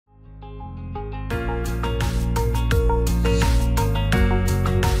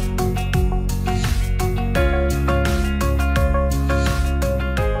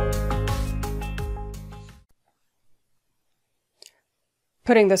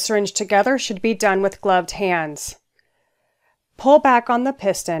Putting the syringe together should be done with gloved hands. Pull back on the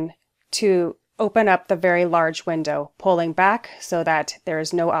piston to open up the very large window, pulling back so that there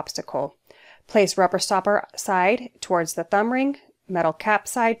is no obstacle. Place rubber stopper side towards the thumb ring, metal cap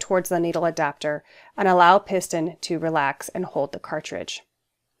side towards the needle adapter, and allow piston to relax and hold the cartridge.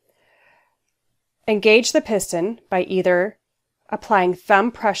 Engage the piston by either applying thumb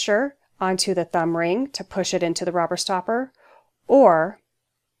pressure onto the thumb ring to push it into the rubber stopper, or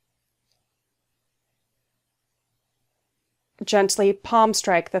gently palm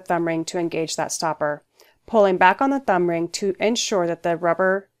strike the thumb ring to engage that stopper, pulling back on the thumb ring to ensure that the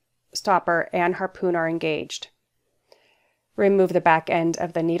rubber stopper and harpoon are engaged. Remove the back end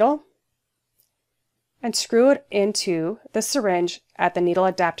of the needle and screw it into the syringe at the needle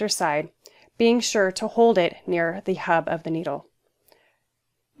adapter side, being sure to hold it near the hub of the needle.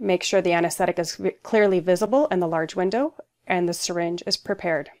 Make sure the anesthetic is clearly visible in the large window and the syringe is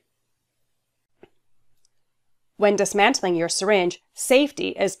prepared. When dismantling your syringe, safety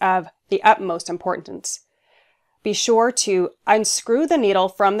is of the utmost importance. Be sure to unscrew the needle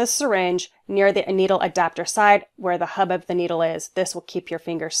from the syringe near the needle adapter side where the hub of the needle is. This will keep your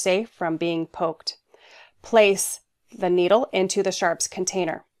fingers safe from being poked. Place the needle into the sharps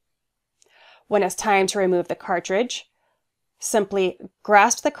container. When it's time to remove the cartridge, simply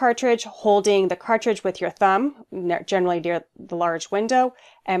grasp the cartridge, holding the cartridge with your thumb, generally near the large window,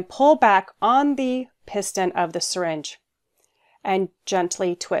 and pull back on the piston of the syringe and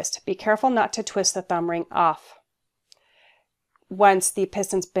gently twist. Be careful not to twist the thumb ring off. Once the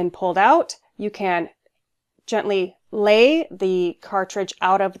piston's been pulled out, you can gently lay the cartridge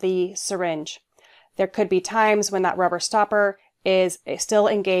out of the syringe. There could be times when that rubber stopper is still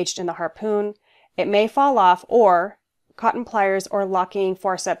engaged in the harpoon. It may fall off, or cotton pliers or locking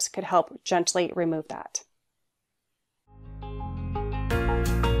forceps could help gently remove that.